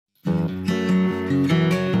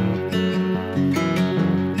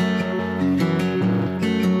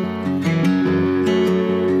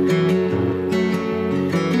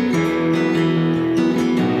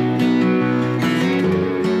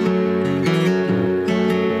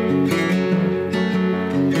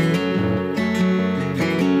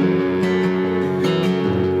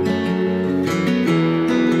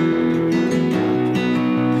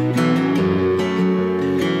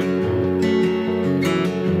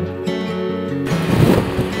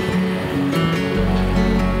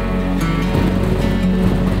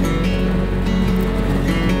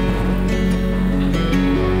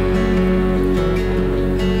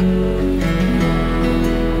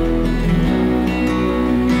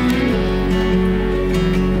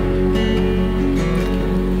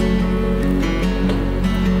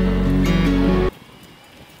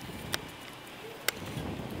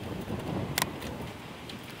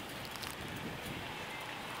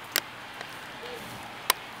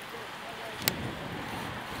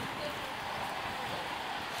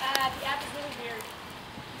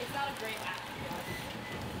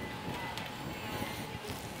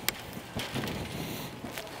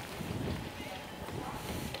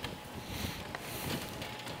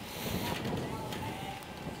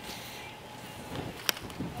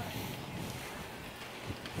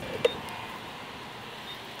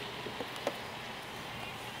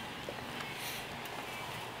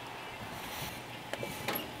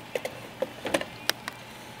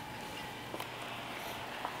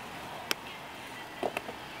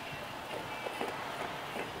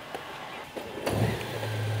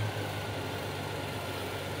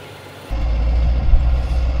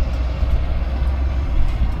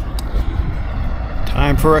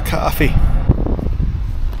Time for a coffee.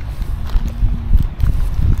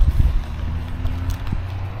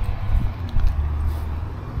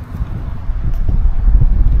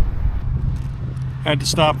 Had to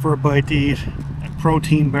stop for a bite to eat. That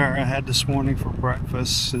protein bar I had this morning for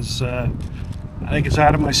breakfast is, I think it's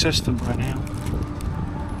out of my system by now.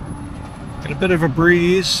 Got a bit of a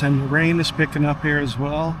breeze and the rain is picking up here as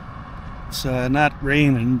well. It's not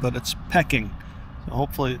raining, but it's pecking. So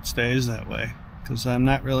hopefully it stays that way, because I'm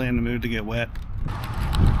not really in the mood to get wet.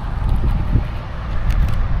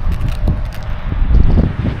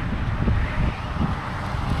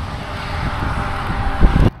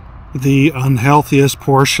 The unhealthiest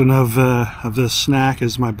portion of this snack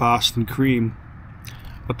is my Boston cream.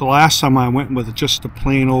 But the last time I went with just a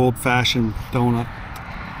plain old-fashioned donut.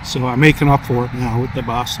 So I'm making up for it now with the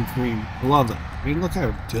Boston cream. I love it. I mean, look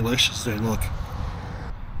how delicious they look.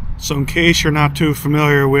 So in case you're not too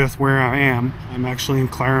familiar with where I am, I'm actually in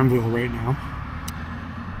Clarenville right now.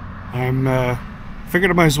 Figured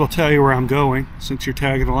I might as well tell you where I'm going, since you're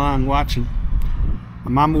tagging along watching.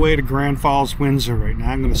 I'm on my way to Grand Falls-Winsdor right now.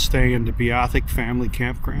 I'm going to stay in the Beothuck Family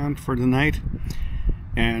Campground for the night.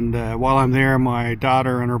 And while I'm there, my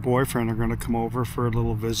daughter and her boyfriend are going to come over for a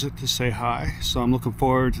little visit to say hi. So I'm looking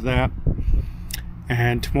forward to that.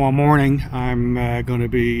 And tomorrow morning, I'm going to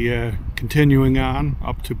be continuing on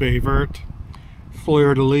up to Baie Verte,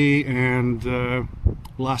 Fleur de Lys, and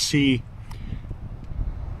Scie.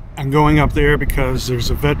 I'm going up there because there's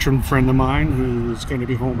a veteran friend of mine who's going to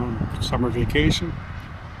be home on summer vacation.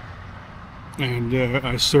 And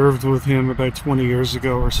I served with him about 20 years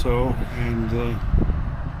ago or so. And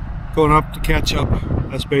going up to catch up.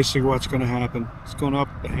 That's basically what's going to happen. It's going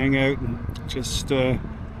up to hang out and just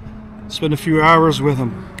spend a few hours with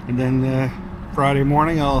him. And then Friday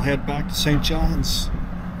morning I'll head back to St. John's,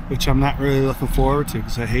 which I'm not really looking forward to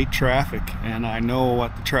because I hate traffic, and I know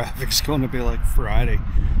what the traffic's going to be like Friday,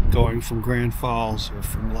 going from Grand Falls or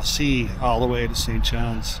from Scie all the way to St.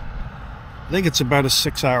 John's. I think it's about a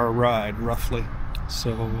 6-hour ride roughly,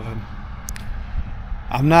 so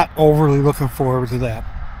I'm not overly looking forward to that.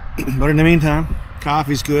 But in the meantime,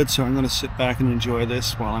 coffee's good, so I'm going to sit back and enjoy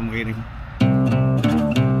this while I'm waiting.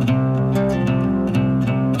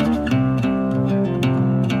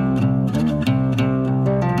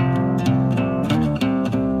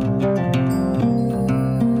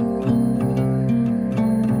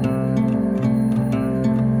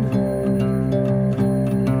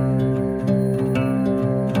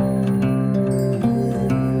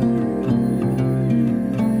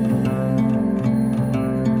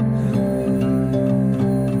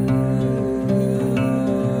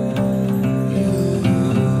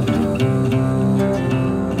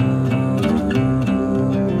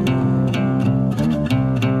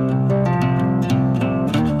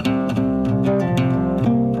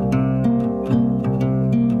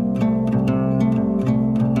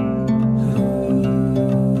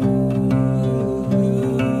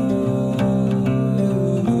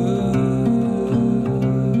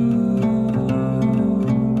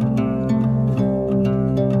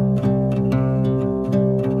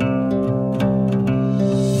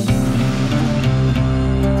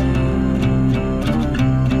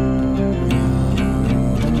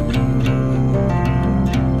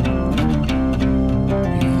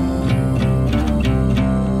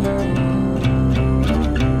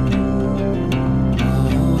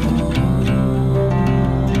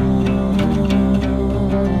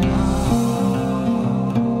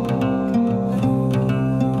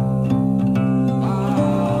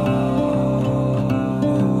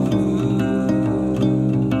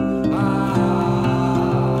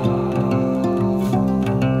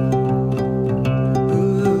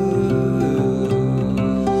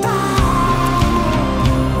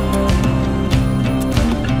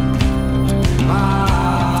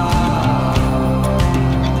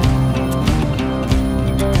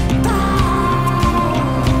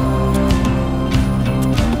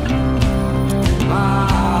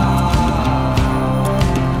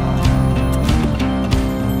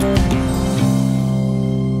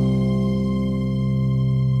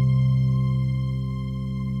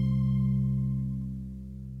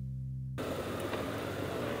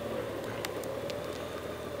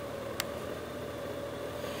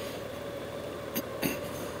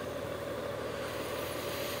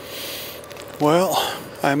 Well,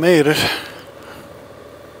 I made it.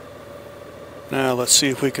 Now let's see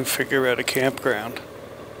if we can figure out a campground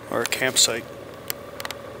or a campsite.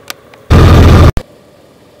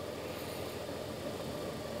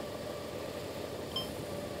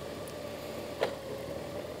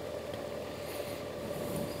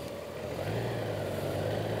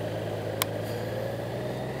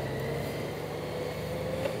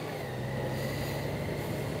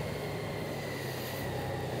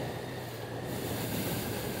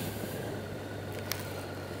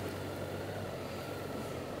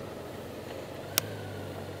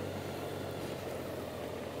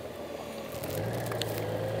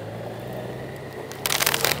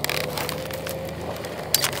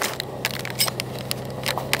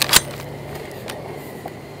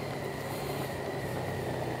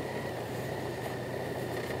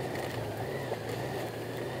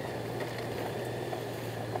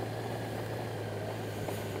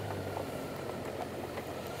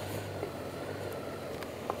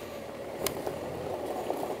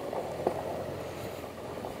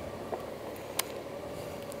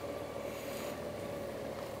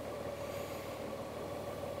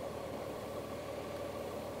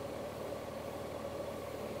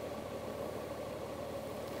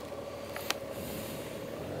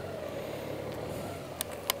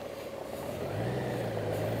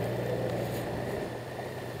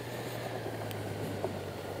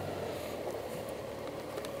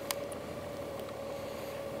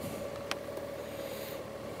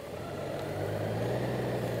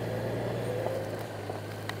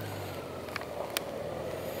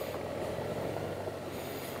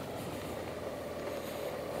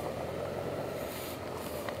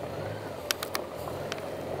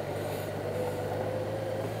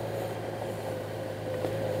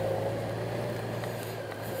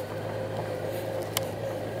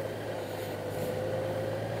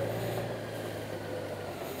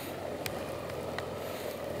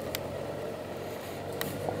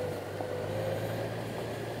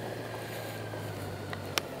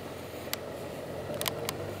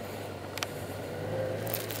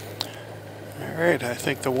 Alright, I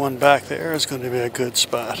think the one back there is going to be a good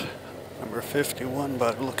spot. Number 51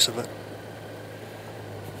 by the looks of it.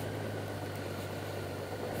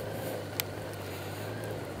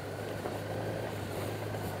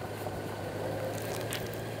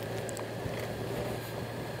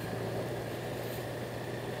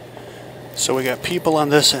 So we got people on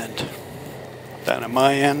this end. Down at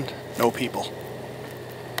my end, no people.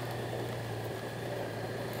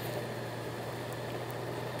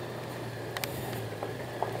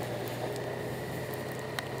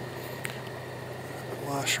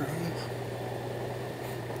 Washroom.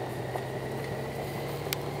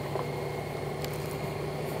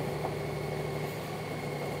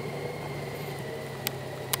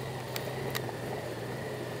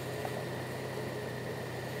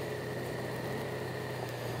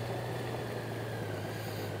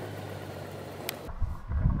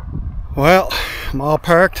 Well, I'm all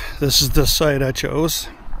parked. This is the site I chose.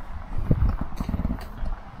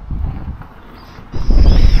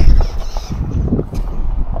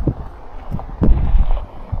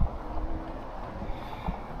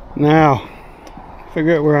 Now,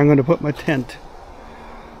 figure out where I'm going to put my tent.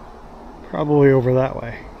 Probably over that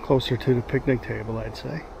way, closer to the picnic table, I'd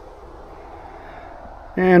say.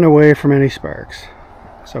 And away from any sparks.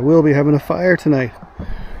 So we'll be having a fire tonight.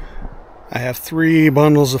 I have 3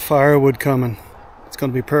 bundles of firewood coming. It's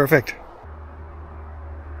going to be perfect.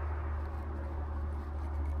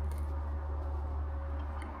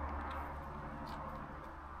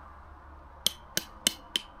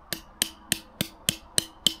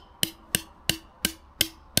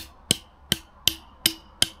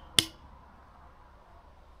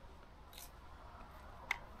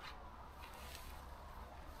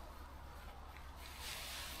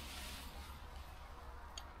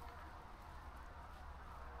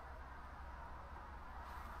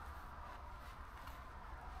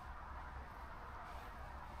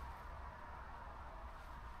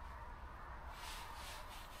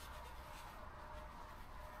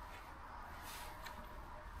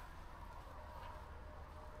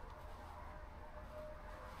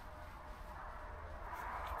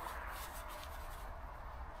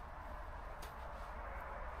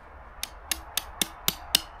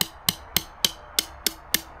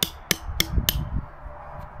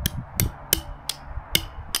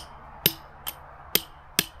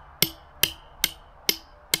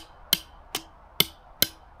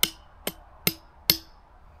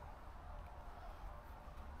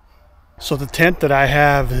 So the tent that I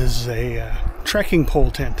have is a trekking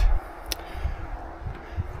pole tent.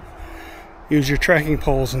 Use your trekking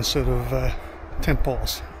poles instead of tent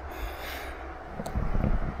poles.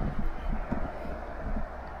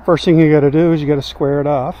 First thing you got to do is you got to square it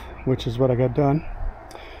off, which is what I got done.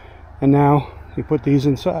 And now you put these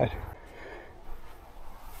inside.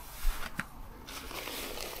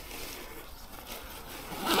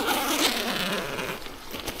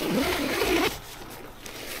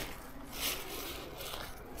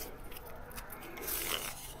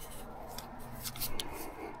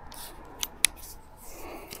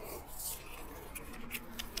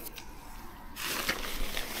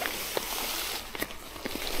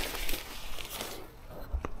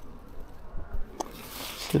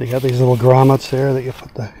 So you got these little grommets there that you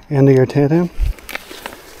put the end of your tent in.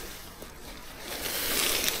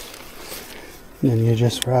 And then you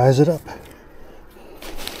just rise it up.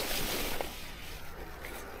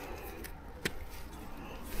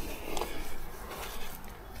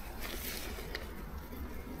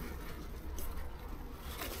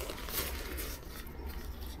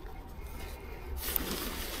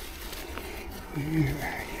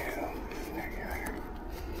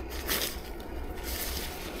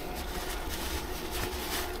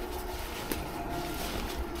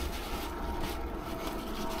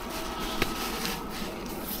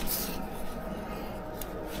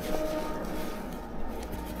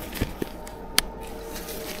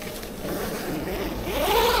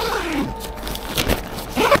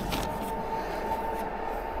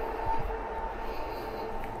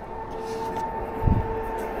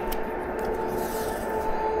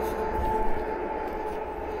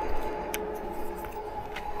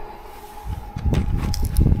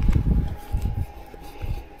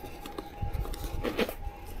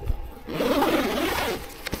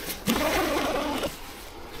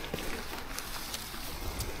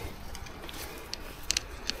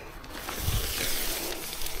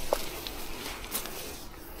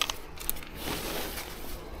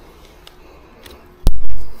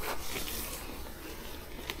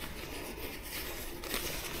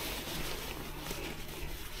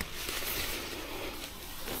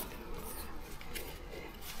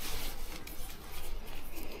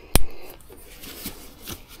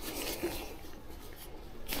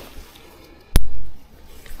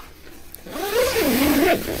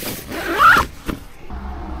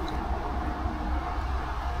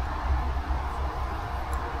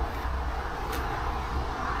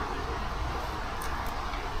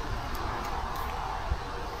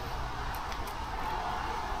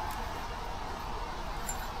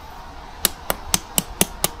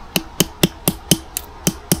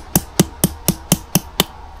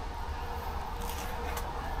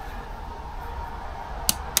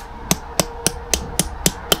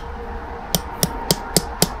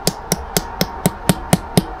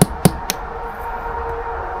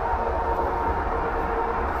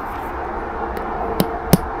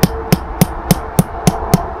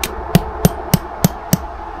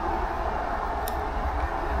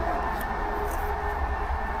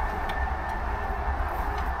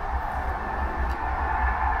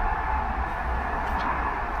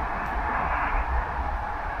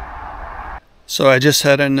 So I just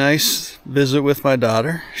had a nice visit with my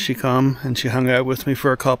daughter. She come and she hung out with me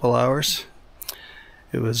for a couple hours.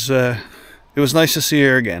 It was nice to see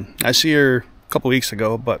her again. I see her a couple weeks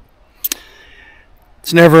ago, but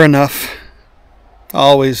it's never enough. I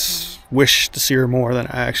always wish to see her more than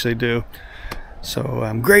I actually do. So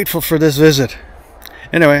I'm grateful for this visit.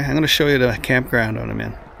 Anyway, I'm going to show you the campground I'm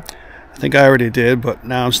in. I think I already did, but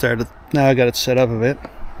now I got it set up a bit.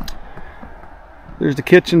 There's the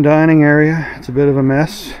kitchen dining area. It's a bit of a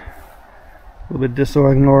mess, a little bit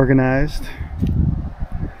disorganized.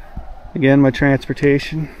 Again, my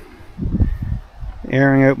transportation,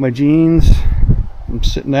 airing out my jeans. I'm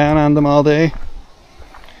sitting down on them all day.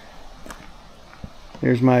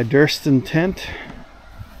 There's my Durston tent.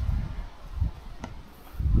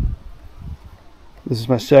 This is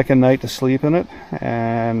my second night to sleep in it,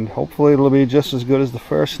 and hopefully it'll be just as good as the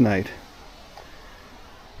first night.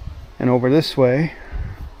 And over this way,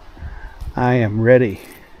 I am ready.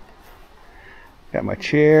 Got my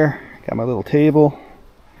chair, got my little table,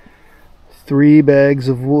 3 bags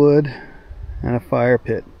of wood, and a fire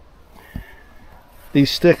pit. These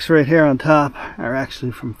sticks right here on top are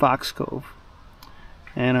actually from Fox Cove.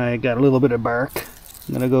 And I got a little bit of bark.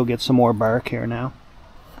 I'm gonna go get some more bark here now.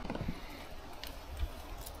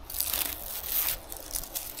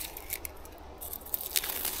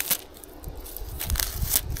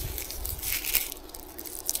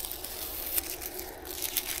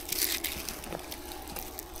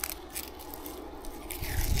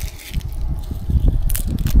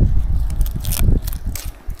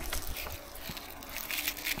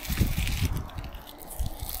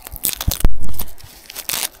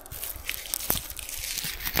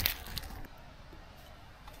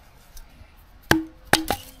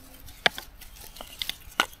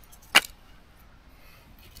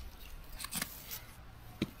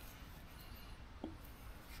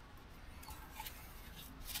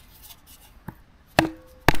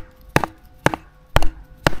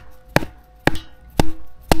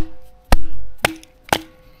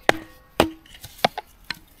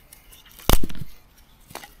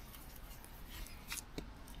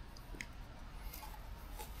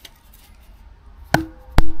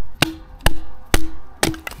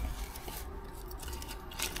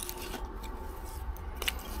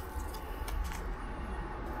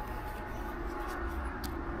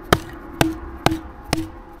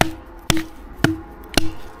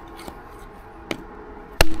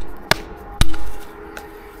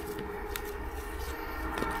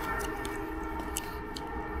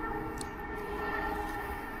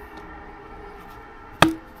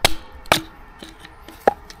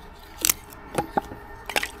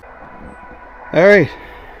 Alright,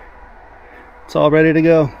 it's all ready to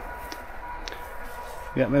go.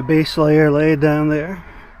 Got my base layer laid down there.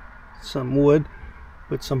 Some wood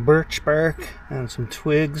with some birch bark and some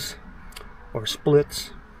twigs or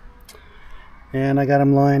splits. And I got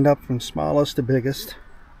them lined up from smallest to biggest.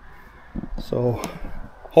 So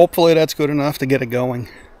hopefully that's good enough to get it going.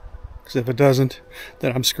 Because if it doesn't,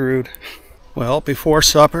 then I'm screwed. Well, before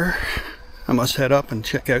supper, I must head up and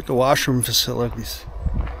check out the washroom facilities.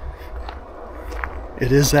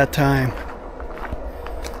 It is that time.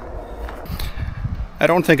 I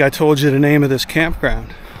don't think I told you the name of this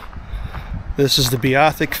campground. This is the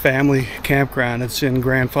Beothuck Family Campground. It's in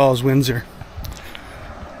Grand Falls-Winsdor.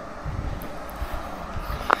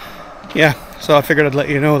 Yeah, so I figured I'd let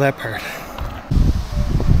you know that part.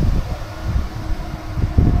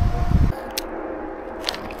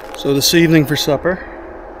 So this evening for supper,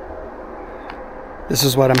 this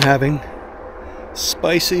is what I'm having.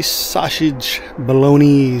 Spicy sausage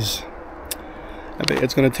bolognese. I bet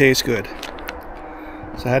it's going to taste good.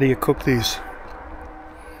 So how do you cook these?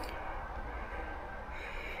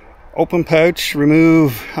 Open pouch,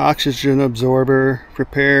 remove oxygen absorber,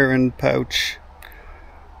 prepare in pouch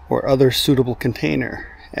or other suitable container.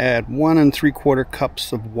 Add 1 3/4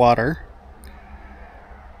 cups of water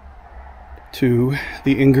to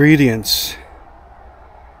the ingredients.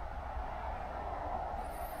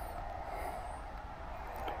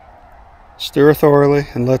 Stir thoroughly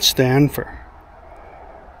and let stand for,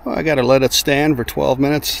 well, I gotta let it stand for 12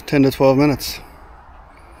 minutes, 10 to 12 minutes.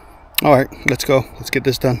 Alright, let's go. Let's get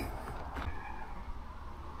this done.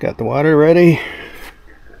 Got the water ready.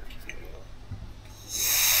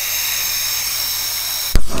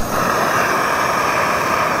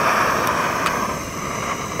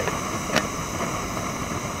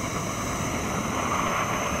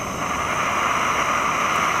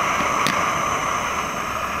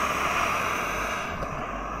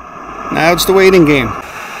 Now it's the waiting game.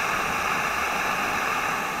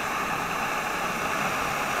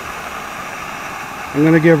 I'm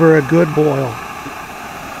going to give her a good boil.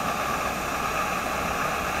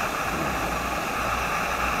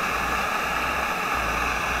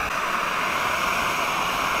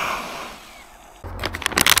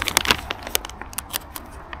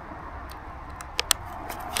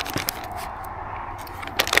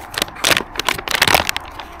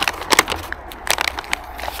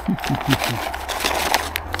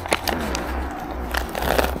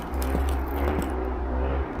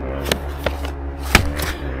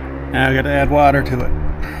 Now I got to add water to it.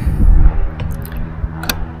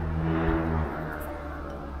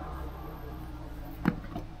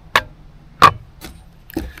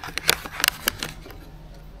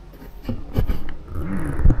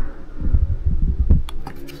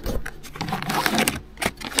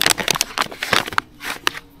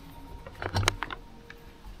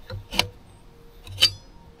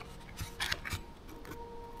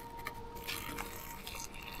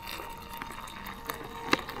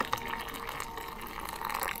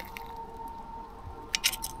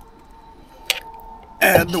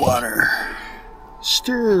 Add the water.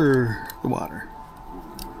 Stir the water.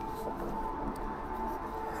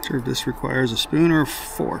 Not sure if this requires a spoon or a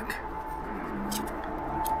fork.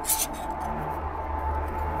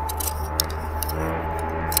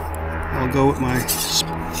 I'll go with my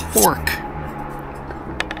fork.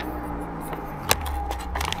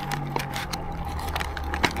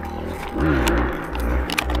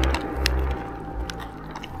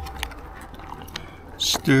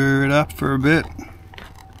 Stir it up for a bit.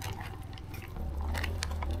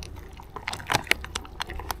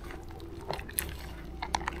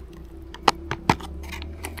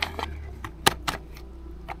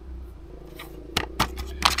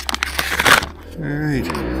 Alright,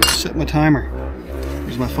 set my timer.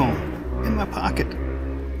 Here's my phone in my pocket.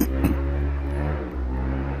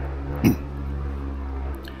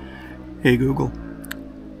 Hey Google,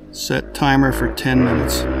 set timer for 10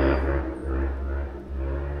 minutes.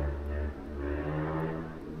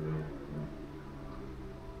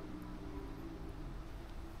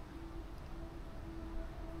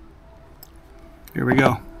 Here we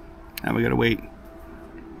go. Now we gotta wait.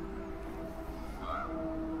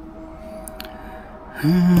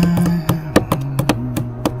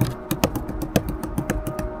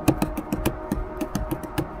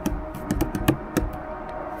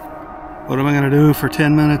 What am I gonna do for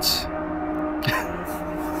 10 minutes?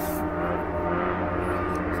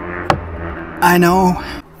 I know.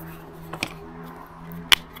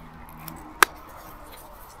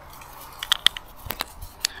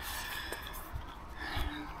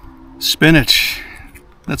 Spinach.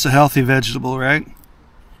 That's a healthy vegetable, right?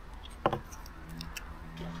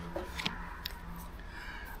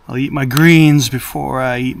 I'll eat my greens before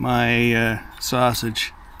I eat my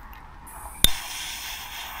sausage.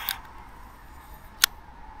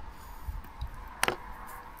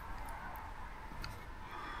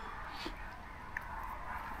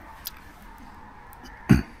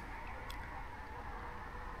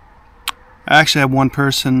 I actually had one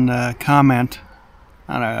person comment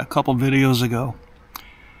on a couple videos ago.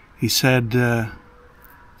 He said that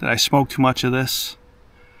I smoke too much of this.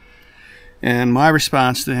 And my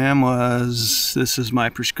response to him was, this is my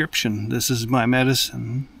prescription. This is my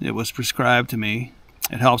medicine. It was prescribed to me.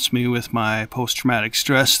 It helps me with my post-traumatic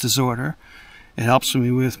stress disorder. It helps me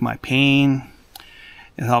with my pain.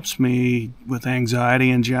 It helps me with anxiety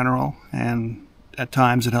in general. And at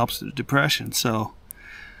times it helps with depression. So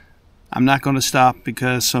I'm not going to stop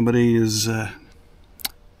because somebody is, I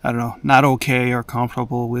don't know, not okay or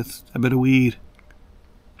comfortable with a bit of weed.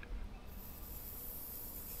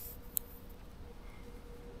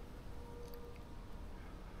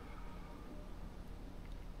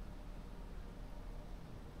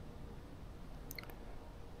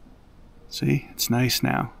 See, it's nice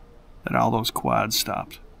now that all those quads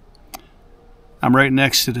stopped. I'm right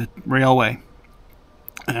next to the railway.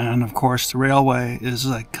 And of course the railway is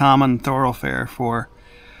a common thoroughfare for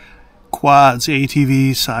quads,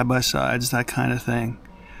 ATVs, side-by-sides, that kind of thing.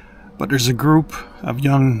 But there's a group of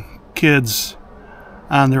young kids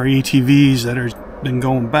on their ATVs that have been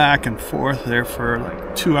going back and forth there for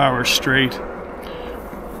like 2 hours straight.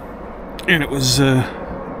 And it was a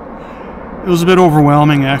bit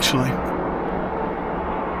overwhelming, actually.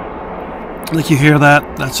 Like, you hear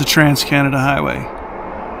that? That's a Trans-Canada Highway.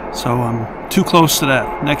 So I'm too close to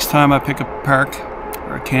that. Next time I pick a park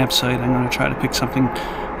or a campsite, I'm going to try to pick something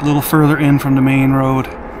a little further in from the main road,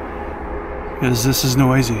 because this is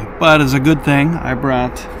noisy. But it's a good thing I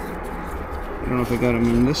brought, I don't know if I got them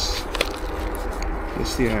in this.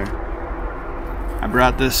 Yes, they are. I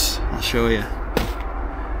brought this. I'll show you.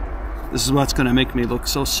 This is what's going to make me look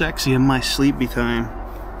so sexy in my sleepy time.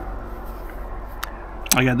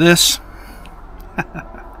 I got this.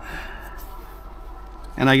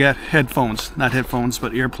 And I got headphones, not headphones,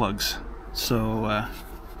 but earplugs. So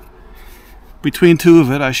between two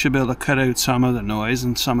of it, I should be able to cut out some of the noise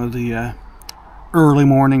and some of the early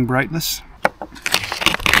morning brightness.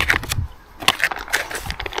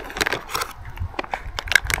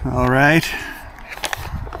 All right,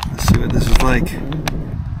 let's see what this is like.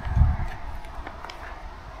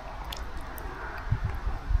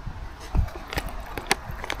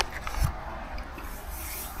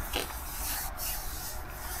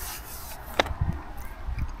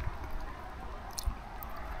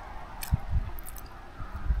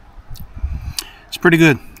 Pretty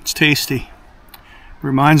good. It's tasty.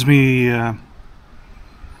 Reminds me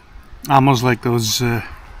almost like those like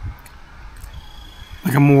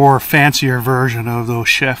a more fancier version of those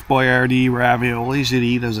Chef Boyardee raviolis you'd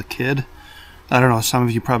eat as a kid. I don't know, some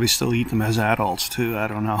of you probably still eat them as adults too, I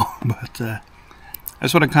don't know, but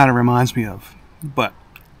that's what it kind of reminds me of, but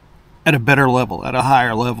at a better level, at a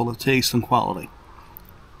higher level of taste and quality.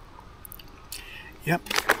 Yep,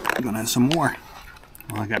 I'm gonna have some more.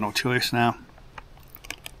 Well, I got no choice now.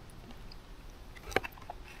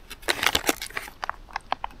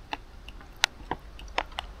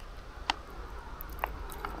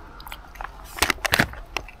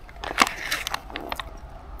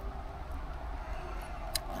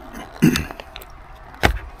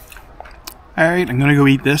 Alright, I'm gonna go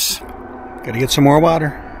eat this. Gotta get some more water.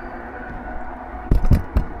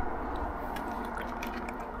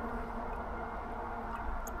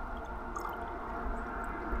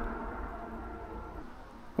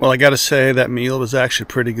 Well, I gotta say that meal was actually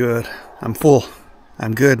pretty good. I'm full.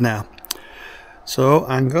 I'm good now. So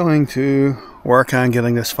I'm going to work on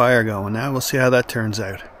getting this fire going now. We'll see how that turns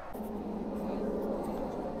out.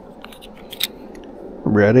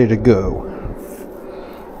 Ready to go.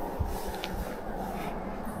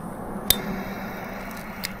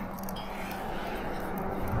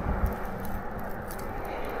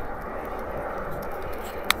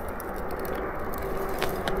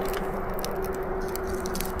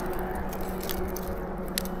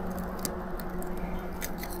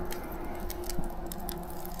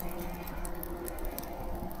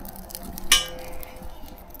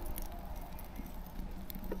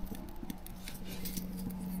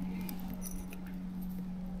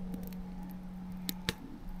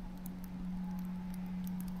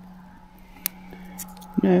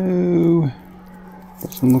 No,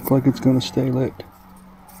 doesn't look like it's going to stay lit.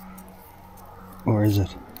 Or is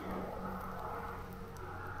it?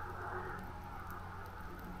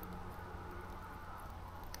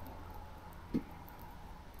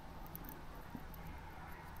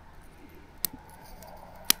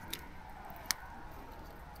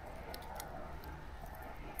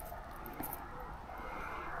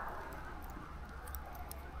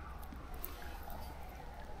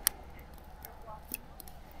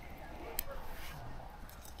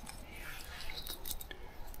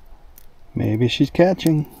 Maybe she's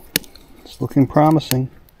catching. It's looking promising.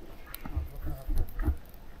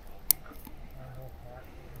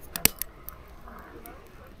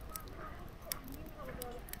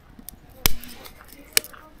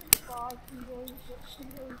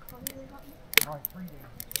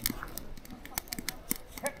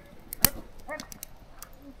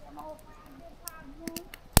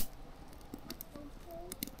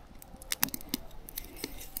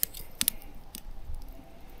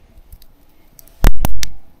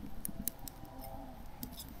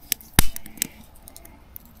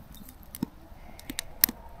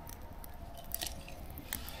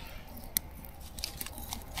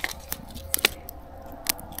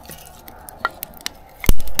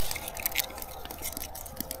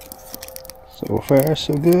 So far,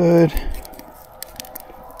 so good.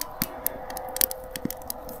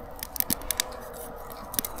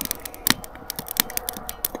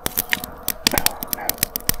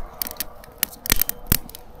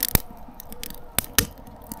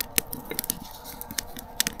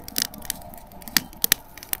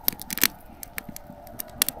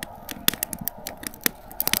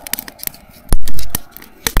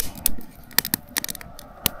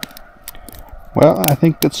 Well, I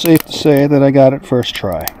think it's safe to say that I got it first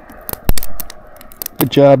try. Good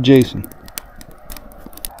job, Jason.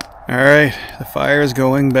 Alright, the fire is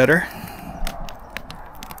going better.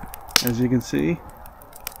 As you can see,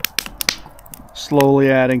 slowly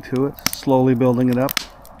adding to it, slowly building it up.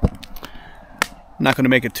 Not going to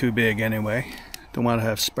make it too big anyway. Don't want to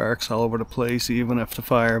have sparks all over the place even if the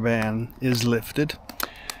fire ban is lifted.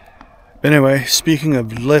 Anyway, speaking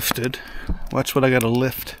of lifted, watch what I got to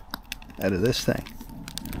lift out of this thing.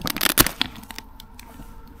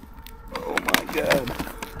 Oh my god.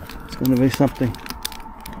 It's going to be something.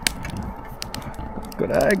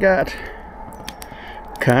 What I got.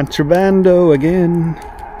 Contrabando again.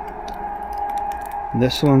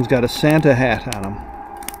 This one's got a Santa hat on him.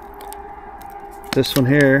 This one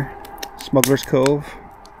here, Smuggler's Cove.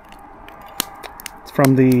 It's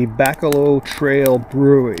from the Baccalo Trail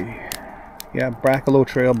Brewery. Yeah, Baccalo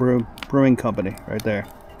Trail Brewing Company, right there.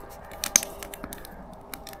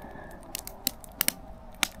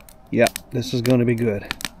 Yeah, this is going to be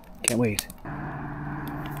good. Can't wait.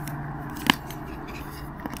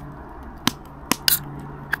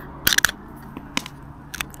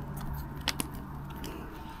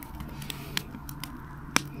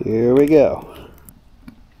 Here we go.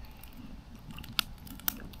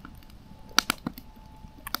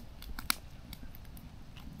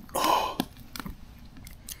 Oh.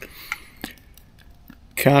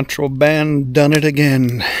 Contraband done it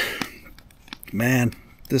again. Man,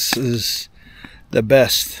 this is the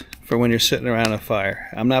best for when you're sitting around a fire.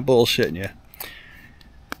 I'm not bullshitting you.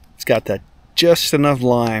 It's got that just enough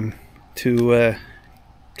lime to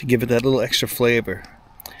give it that little extra flavor.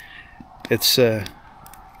 It's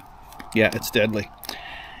yeah, it's deadly.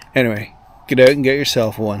 Anyway, get out and get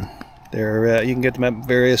yourself one. They're you can get them at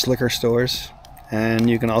various liquor stores, and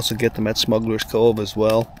you can also get them at Smuggler's Cove as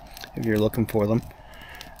well if you're looking for them.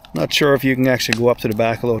 Not sure if you can actually go up to the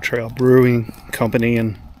Baccalo Trail Brewing Company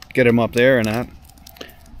and get them up there or not.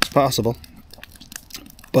 It's possible.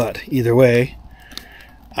 But either way,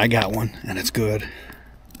 I got one and it's good.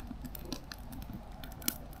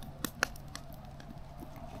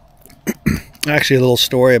 Actually, a little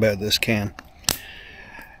story about this can.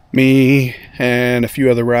 Me and a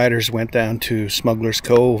few other riders went down to Smuggler's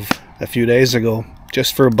Cove a few days ago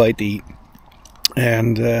just for a bite to eat.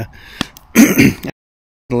 And the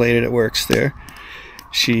lady that works there,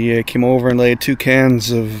 she came over and laid 2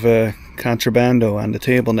 cans of contrabando on the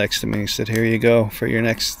table next to me. She said, "Here you go for your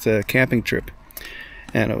next camping trip."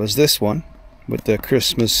 And it was this one with the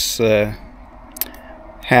Christmas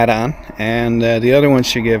hat on, and the other one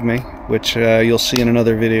she gave me, which you'll see in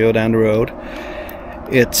another video down the road.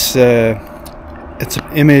 It's an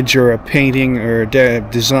image or a painting or a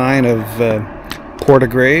design of Port of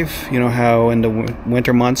Grave. You know how in the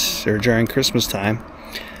winter months or during Christmas time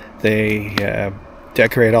they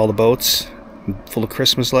decorate all the boats full of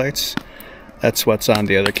Christmas lights. That's what's on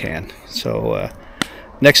the other can. So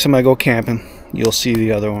next time I go camping, you'll see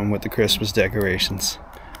the other one with the Christmas decorations.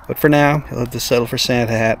 But for now, you'll have to settle for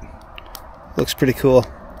Santa hat. Looks pretty cool.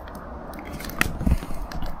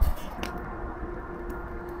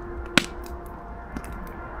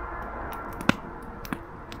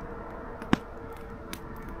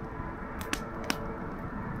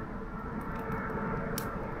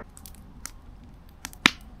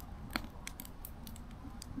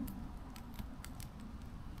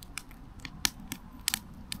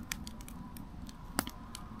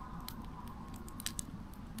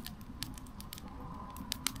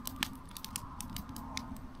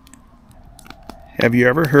 Have you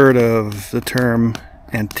ever heard of the term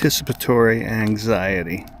anticipatory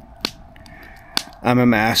anxiety? I'm a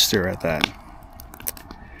master at that.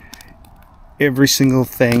 Every single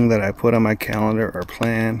thing that I put on my calendar or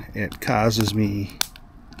plan, it causes me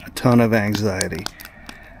a ton of anxiety.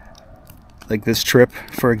 Like this trip,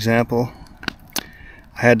 for example,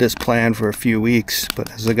 I had this plan for a few weeks,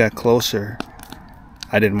 but as I got closer,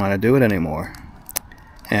 I didn't want to do it anymore.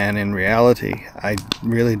 And in reality, I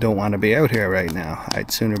really don't want to be out here right now.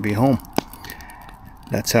 I'd sooner be home.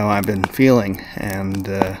 That's how I've been feeling, and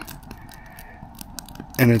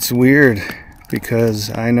it's weird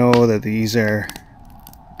because I know that these are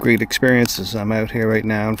great experiences. I'm out here right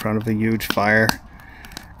now in front of a huge fire.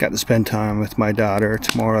 Got to spend time with my daughter.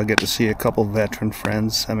 Tomorrow I'll get to see a couple veteran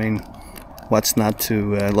friends. I mean, what's not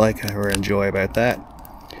to like or enjoy about that?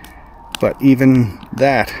 But even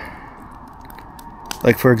that,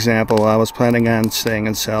 like for example, I was planning on staying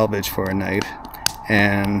in salvage for a night,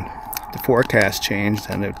 and the forecast changed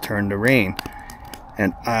and it turned to rain.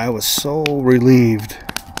 And I was so relieved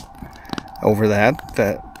over that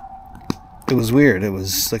it was weird. It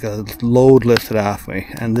was like a load lifted off me.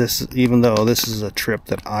 And this, even though this is a trip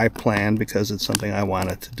that I planned because it's something I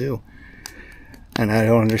wanted to do, and I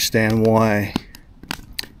don't understand why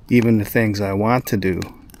even the things I want to do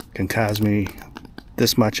can cause me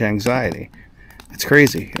this much anxiety. It's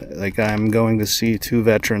crazy. Like, I'm going to see 2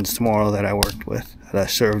 veterans tomorrow that I worked with, that I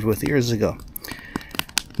served with years ago.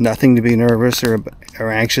 Nothing to be nervous or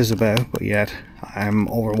anxious about, but yet I'm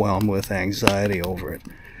overwhelmed with anxiety over it.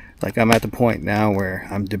 Like, I'm at the point now where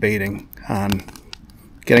I'm debating on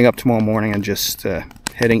getting up tomorrow morning and just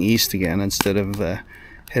heading east again instead of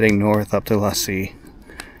heading north up to Scie.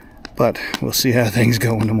 But we'll see how things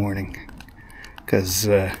go in the morning, because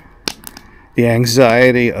the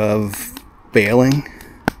anxiety of bailing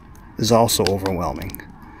is also overwhelming.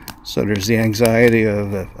 So there's the anxiety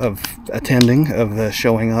of attending, of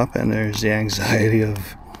showing up, and there's the anxiety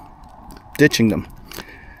of ditching them.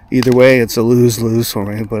 Either way, it's a lose-lose for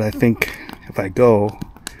me, but I think if I go,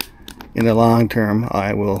 in the long term,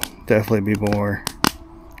 I will definitely be more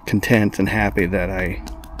content and happy that I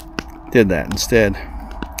did that instead.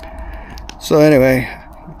 So anyway,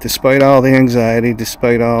 despite all the anxiety,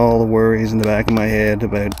 despite all the worries in the back of my head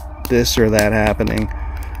about this or that happening,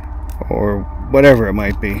 or whatever it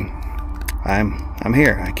might be, I'm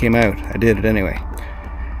here. I came out. I did it anyway.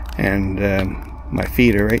 And my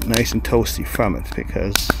feet are right nice and toasty from it,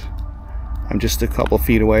 because I'm just a couple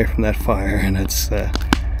feet away from that fire, and it's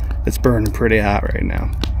burning pretty hot right now.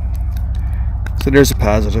 So there's a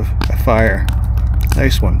positive. A fire.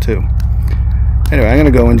 Nice one too. Anyway, I'm going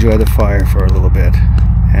to go enjoy the fire for a little bit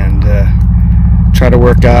and try to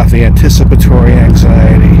work off the anticipatory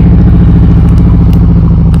anxiety.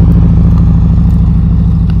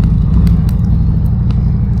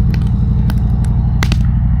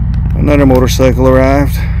 Another motorcycle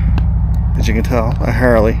arrived, as you can tell, a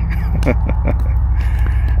Harley.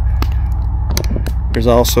 There's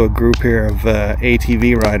also a group here of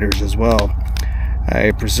ATV riders as well.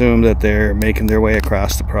 I presume that they're making their way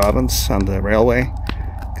across the province on the railway,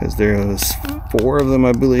 because there's 4 of them,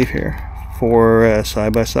 I believe, here. 4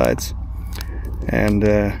 side-by-sides. And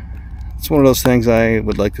it's one of those things I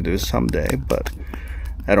would like to do someday, but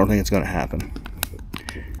I don't think it's going to happen.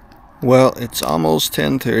 Well, it's almost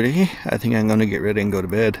 10:30. I think I'm going to get ready and go to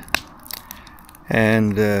bed.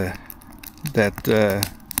 And the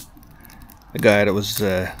guy that was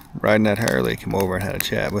riding that Harley came over and had a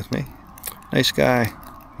chat with me. Nice guy.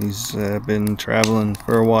 He's been traveling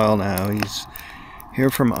for a while now. He's here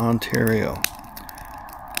from Ontario.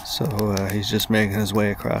 So he's just making his way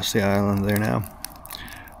across the island there now.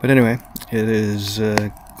 But anyway, it is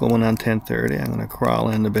going on 10:30. I'm going to crawl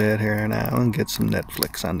into bed here now and get some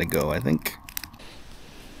Netflix on the go, I think.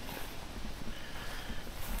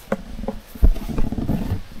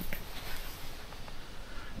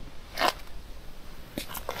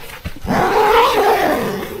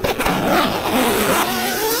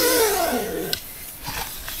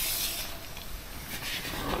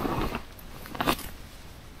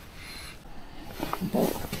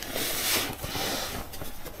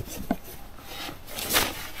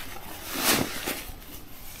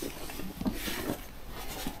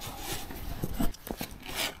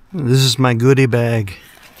 This is my goodie bag.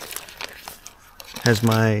 Has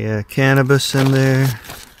my cannabis in there,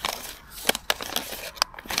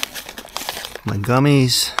 my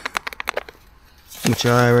gummies, which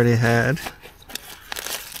I already had,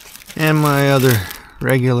 and my other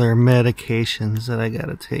regular medications that I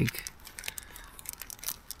gotta take.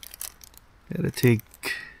 Gotta take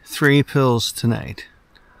 3 pills tonight.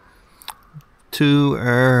 2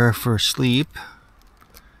 are for sleep,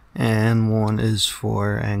 and one is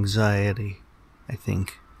for anxiety, I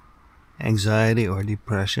think. Anxiety or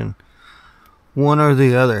depression. One or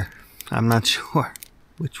the other. I'm not sure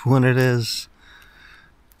which one it is.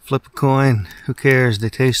 Flip a coin. Who cares? They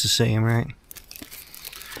taste the same, right?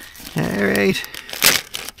 Alright.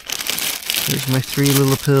 Here's my 3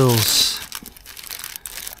 little pills.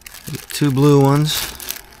 2 blue ones.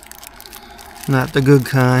 Not the good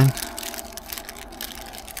kind.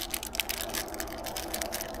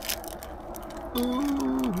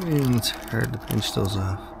 Ooh, and it's hard to pinch those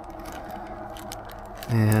off.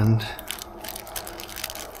 And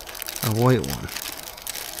a white one.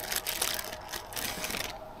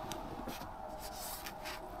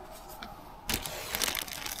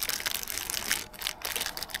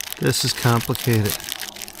 This is complicated.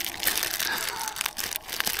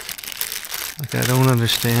 Like, I don't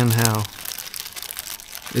understand how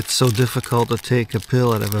it's so difficult to take a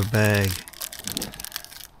pill out of a bag.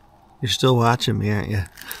 You're still watching me, aren't you?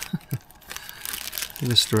 Is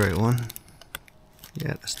this the right one?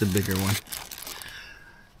 Yeah, that's the bigger one.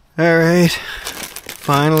 Alright.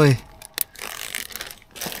 Finally.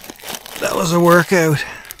 That was a workout.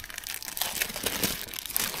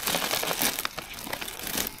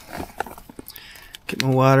 Get my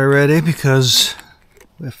water ready, because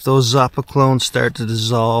if those Zappa clones start to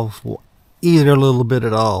dissolve, either a little bit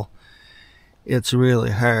at all, it's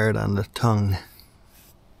really hard on the tongue.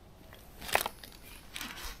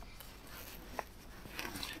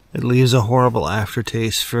 It leaves a horrible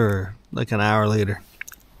aftertaste for like an hour later.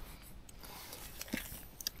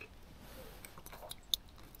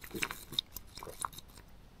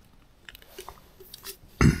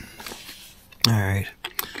 Alright.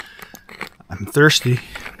 I'm thirsty,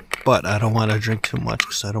 but I don't want to drink too much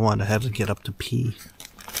because I don't want to have to get up to pee.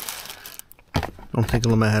 Don't think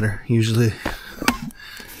it'll matter. Usually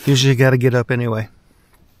you gotta get up anyway.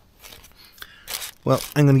 Well,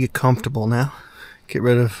 I'm gonna get comfortable now. Get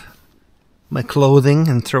rid of my clothing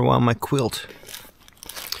and throw on my quilt.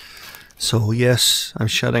 So yes, I'm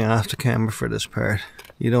shutting off the camera for this part.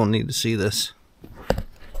 You don't need to see this.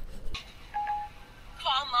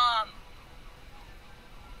 Call Mom.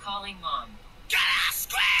 Calling Mom. Get a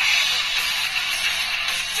square!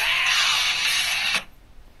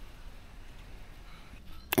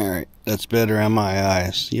 Alright, that's better on my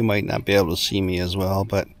eyes. You might not be able to see me as well,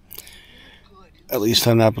 but at least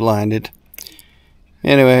I'm not blinded.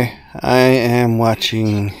 Anyway, I am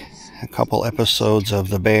watching a couple episodes of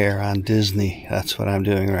The Bear on Disney. That's what I'm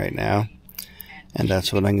doing right now. And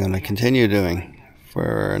that's what I'm going to continue doing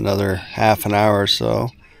for another half an hour or so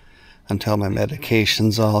until my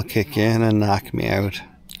medications all kick in and knock me out,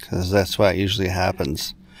 because that's what usually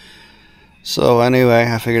happens. So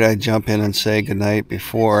anyway, I figured I'd jump in and say goodnight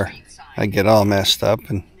before I get all messed up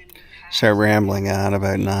and start rambling on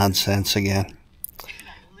about nonsense again.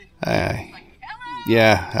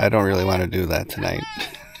 Yeah, I don't really want to do that tonight.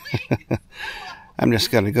 I'm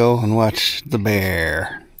just going to go and watch The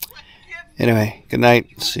Bear. Anyway, good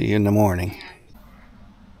night. See you in the morning.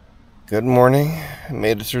 Good morning. I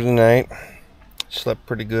made it through the night. Slept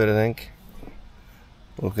pretty good, I think.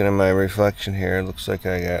 Looking at my reflection here, it looks like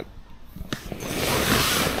I got...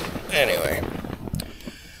 Anyway.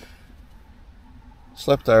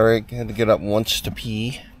 Slept alright. Had to get up once to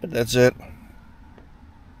pee, but that's it.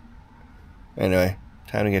 Anyway,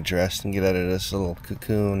 time to get dressed and get out of this little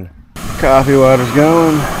cocoon. Coffee water's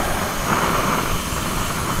going.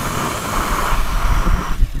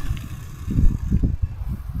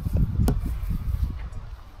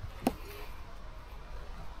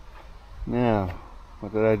 Now,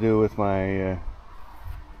 what did I do with my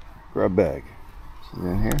grub bag? Is it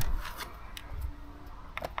in here?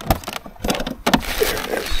 There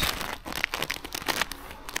it is.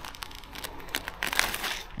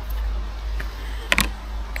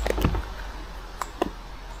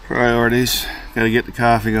 Priorities. Gotta get the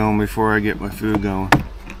coffee going before I get my food going.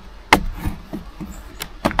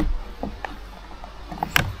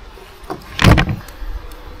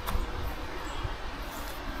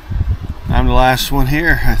 I'm the last one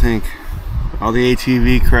here, I think. All the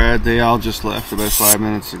ATV crowd, they all just left about 5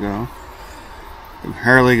 minutes ago. The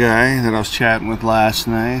Harley guy that I was chatting with last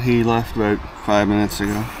night, he left about 5 minutes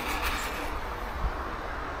ago.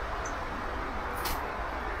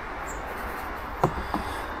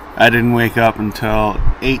 I didn't wake up until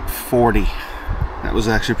 8:40. That was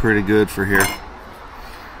actually pretty good for here.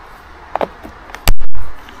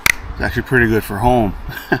 It's actually pretty good for home.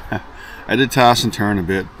 I did toss and turn a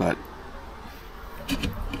bit, but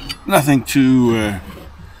nothing too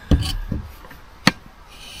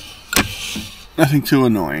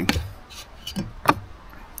annoying.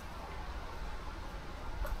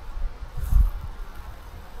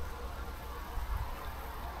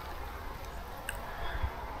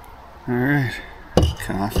 Alright,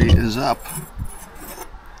 coffee is up.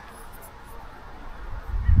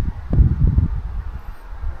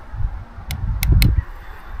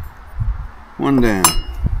 One down.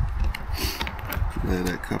 Lay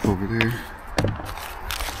that cup over there.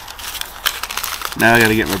 Now I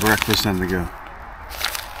gotta get my breakfast on the go.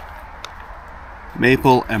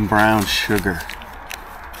 Maple and brown sugar.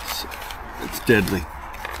 It's deadly.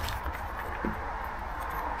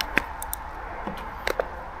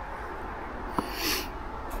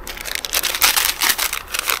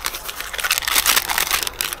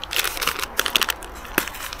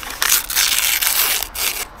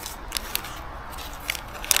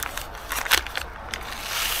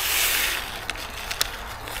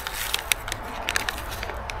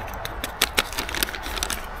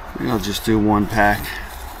 I'll just do one pack.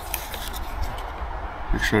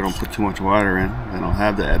 Make sure I don't put too much water in, then I'll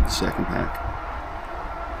have to add the second pack.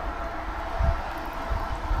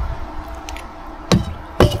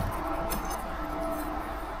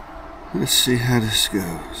 Let's see how this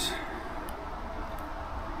goes.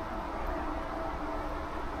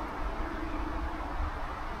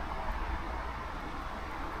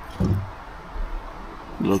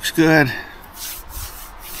 Looks good.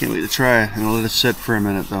 Can't wait to try it. I'm gonna let it sit for a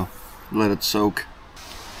minute though. Let it soak.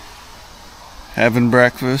 Having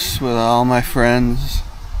breakfast with all my friends.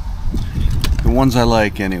 The ones I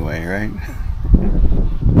like anyway, right?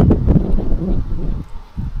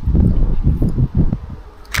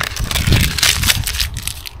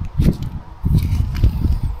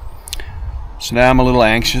 So now I'm a little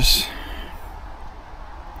anxious.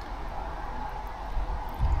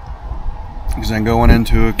 Because I'm going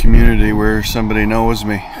into a community where somebody knows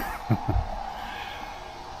me.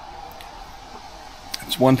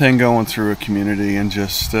 It's one thing going through a community and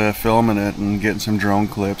just filming it and getting some drone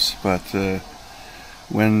clips, but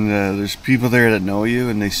when there's people there that know you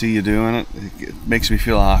and they see you doing it, it makes me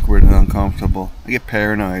feel awkward and uncomfortable. I get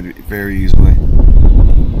paranoid very easily.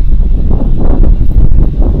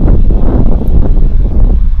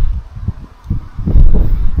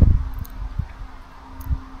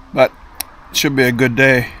 But it should be a good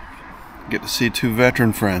day. Get to see two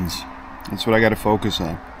veteran friends. That's what I got to focus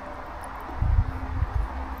on.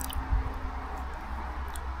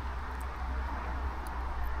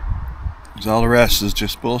 Because all the rest is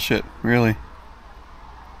just bullshit, really.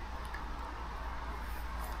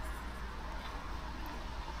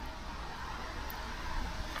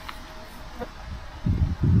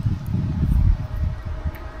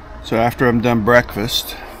 So after I'm done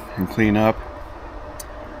breakfast and clean up,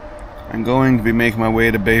 I'm going to be making my way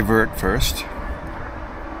to Baie Verte first.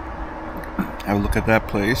 Have a look at that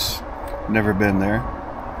place. Never been there.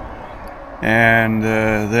 And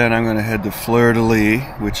then I'm going to head to Fleur de Lys,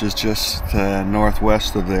 which is just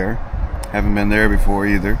northwest of there. Haven't been there before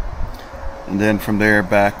either. And then from there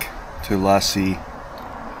back to Scie.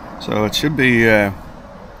 So it should be it's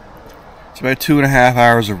about 2.5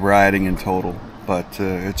 hours of riding in total, but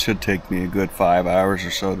it should take me a good 5 hours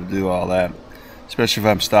or so to do all that, especially if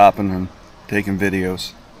I'm stopping and taking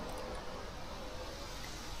videos.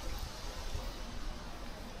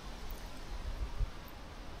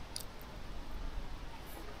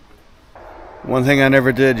 One thing I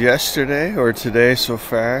never did yesterday or today so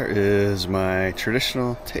far is my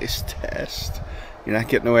traditional taste test. You're not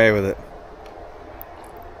getting away with it.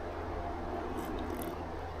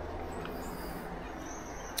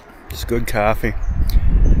 It's good coffee.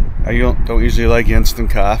 I don't usually like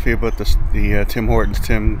instant coffee, but the Tim Hortons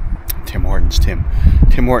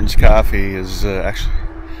coffee is actually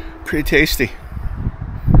pretty tasty.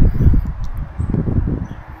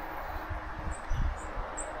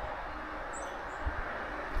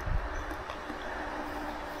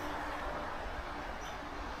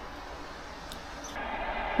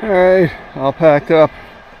 Alright, all packed up.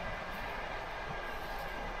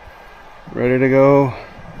 Ready to go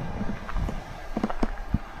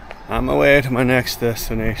on my way to my next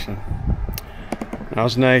destination. That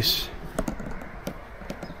was nice.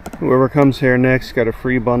 Whoever comes here next got a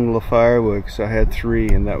free bundle of firewood, because I had 3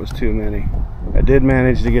 and that was too many. I did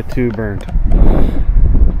manage to get 2 burnt.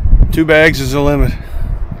 2 bags is the limit.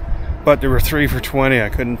 But there were 3 for 20. I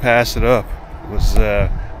couldn't pass it up. It was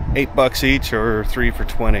 $8 each or 3 for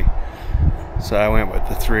 20. So I went with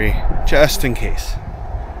the 3 just in case.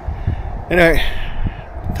 Anyway,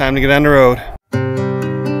 time to get on the road.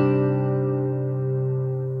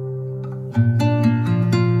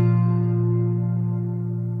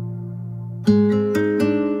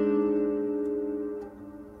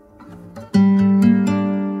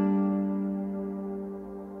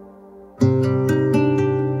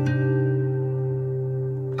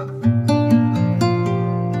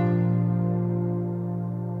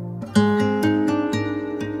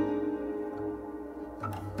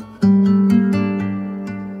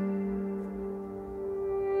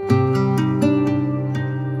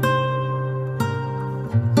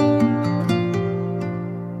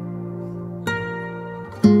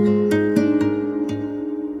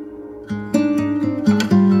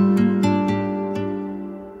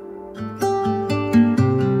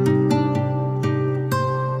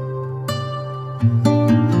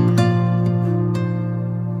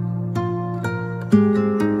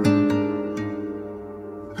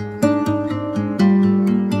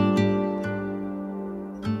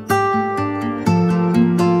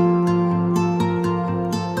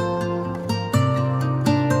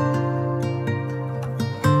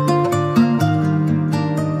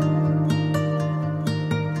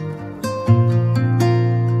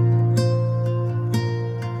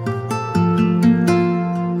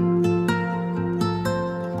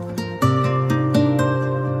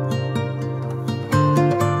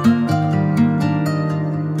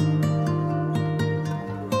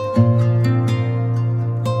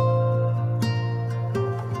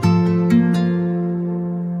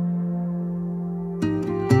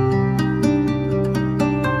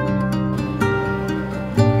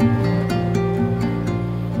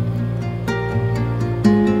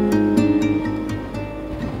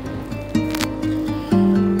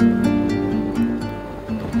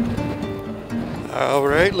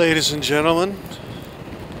 Alright, ladies and gentlemen,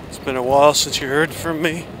 it's been a while since you heard from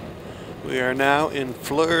me. We are now in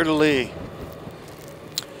Fleur de Lys.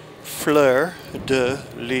 Fleur de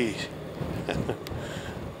Lys. I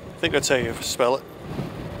think that's how you spell it.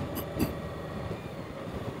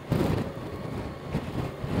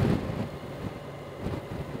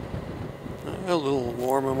 A little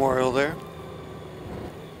war memorial there.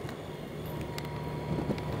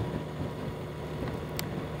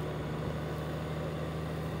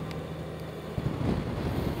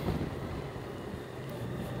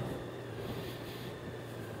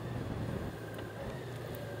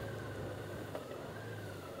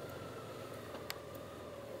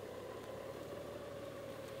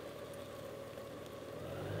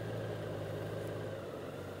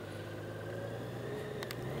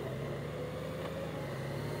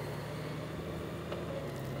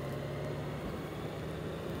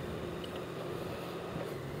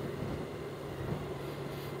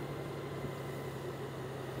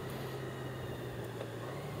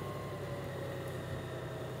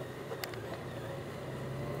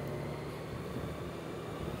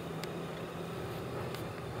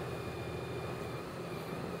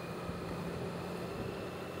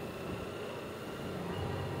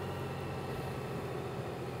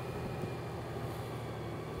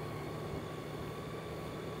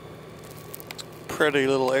 Pretty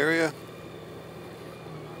little area.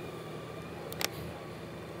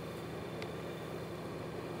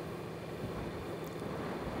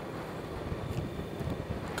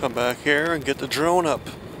 Come back here and get the drone up.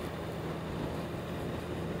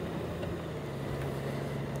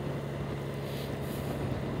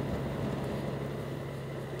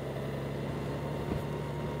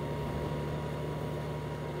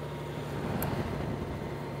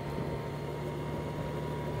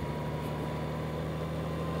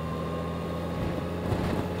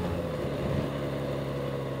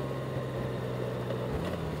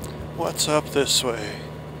 What's up this way?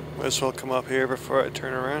 Might as well come up here before I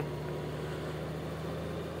turn around.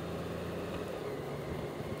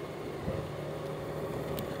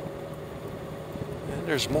 And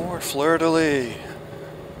there's more Fleur de Lys.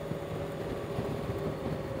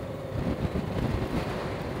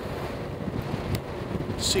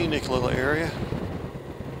 Scenic little area.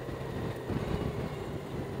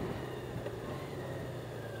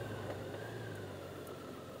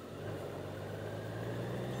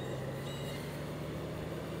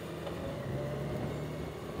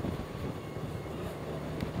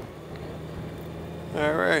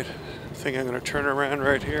 Alright, I think I'm going to turn around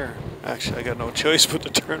right here. Actually, I got no choice but to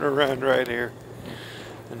turn around right here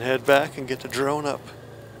and head back and get the drone up.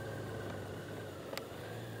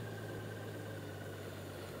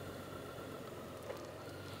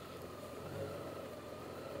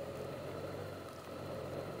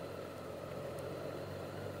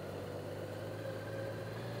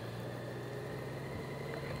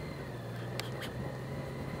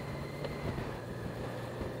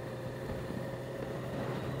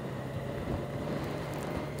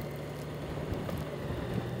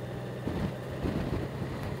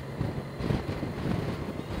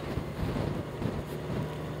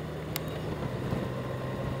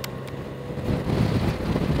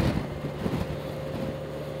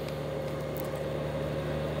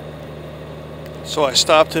 So I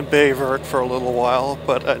stopped in Baie Verte for a little while,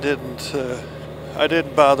 but I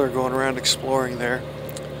didn't bother going around exploring there.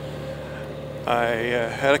 I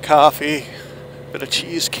had a coffee, a bit of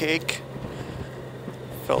cheesecake,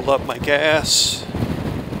 filled up my gas,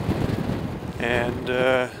 and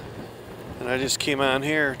I just came on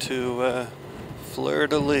here to Fleur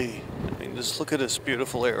de Lys. I mean, just look at this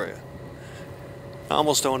beautiful area. I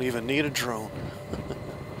almost don't even need a drone.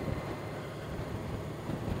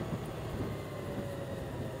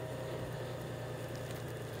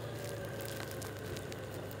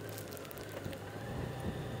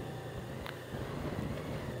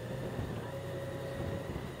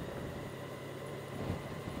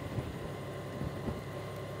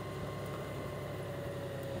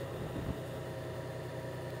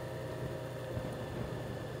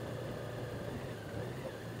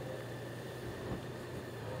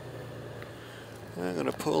 I'm going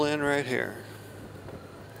to pull in right here.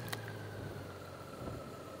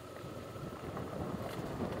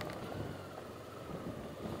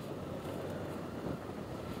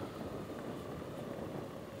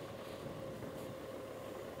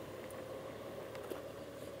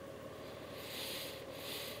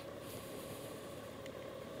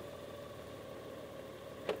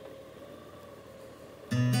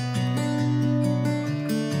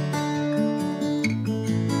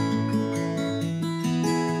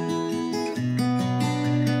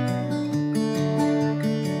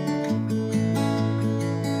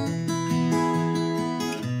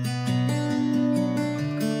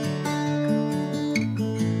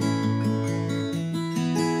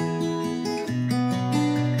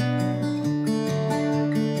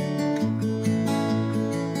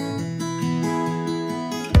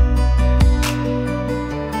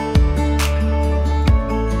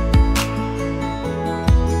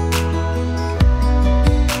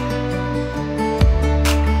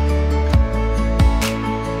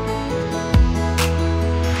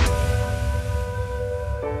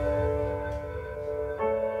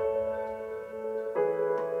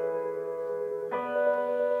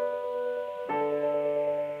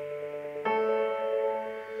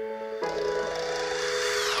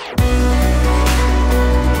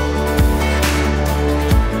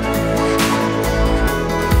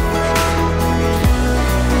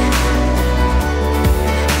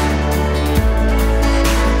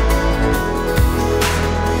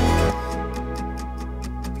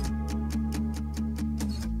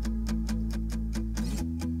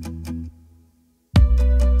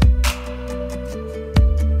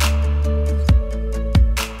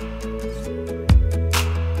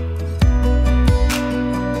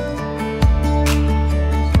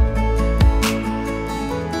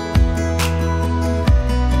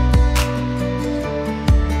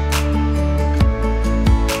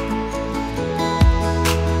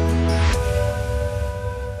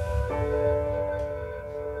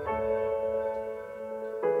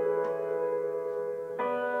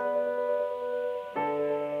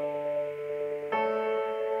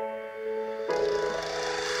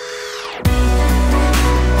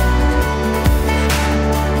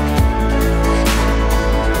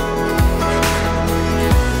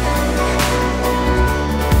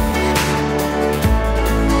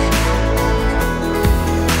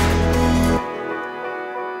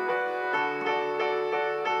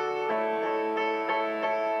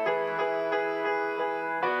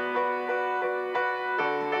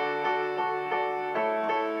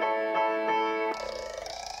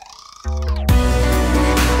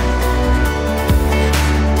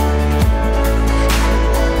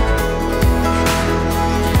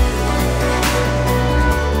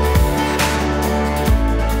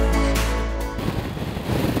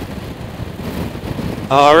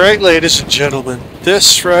 Alright, ladies and gentlemen,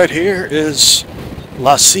 this right here is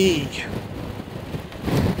Scie.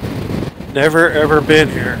 Never ever been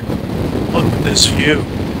here. Look at this view.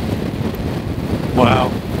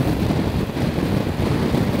 Wow.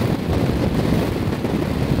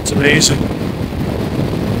 It's amazing.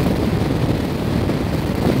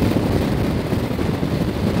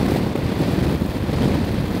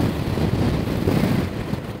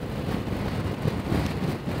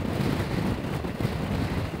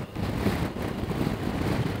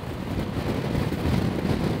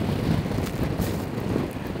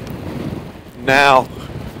 Now,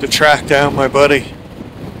 to track down my buddy.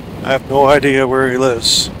 I have no idea where he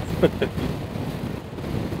lives.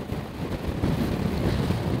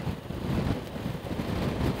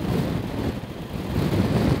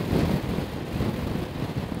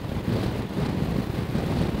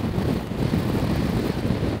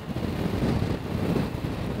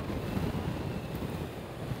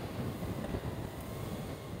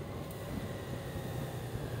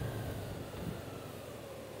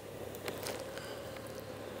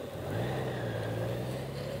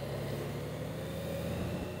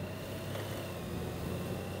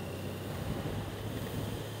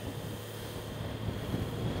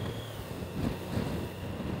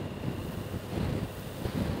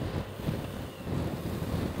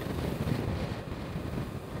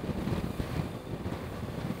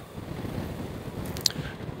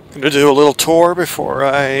 Going to do a little tour before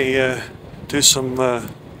I do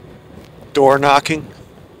some door knocking.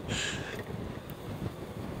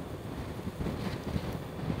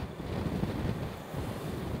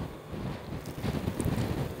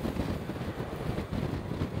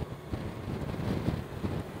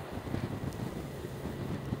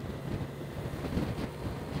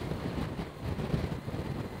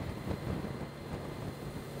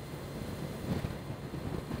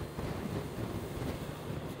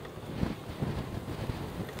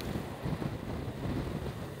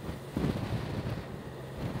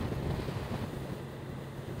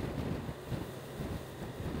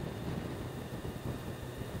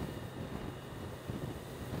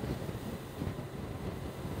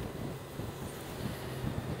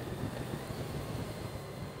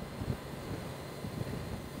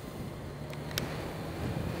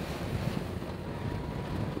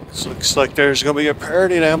 This looks like there's going to be a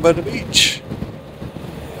party down by the beach.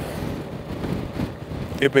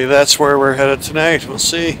 Maybe that's where we're headed tonight. We'll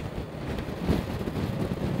see.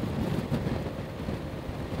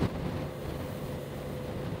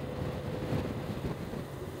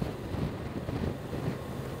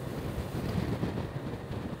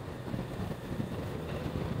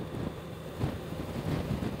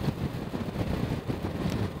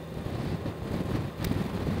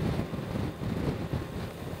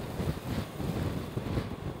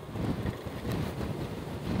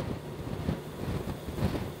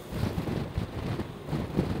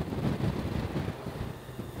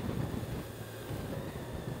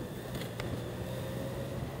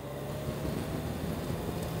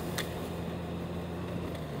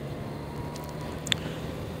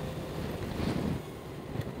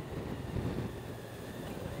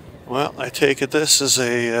 Well, I take it this is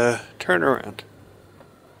a turnaround.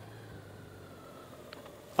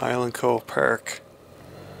 Island Cove Park.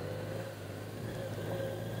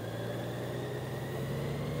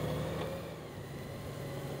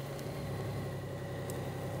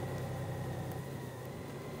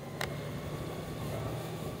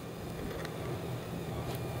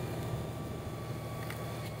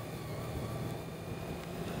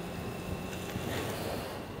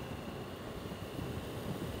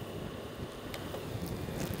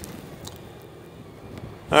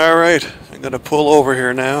 Alright, I'm going to pull over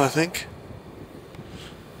here now, I think.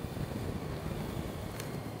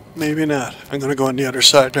 Maybe not. I'm going to go on the other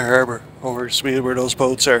side of the harbor, over to see where those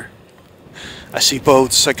boats are. I see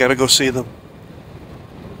boats, I gotta go see them.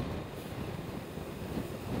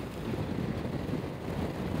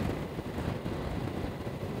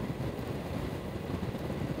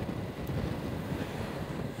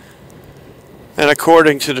 And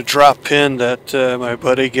according to the drop pin that my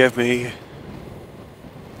buddy gave me,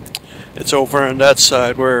 it's over on that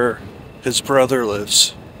side where his brother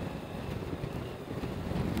lives.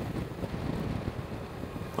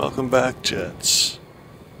 Welcome back, Jets.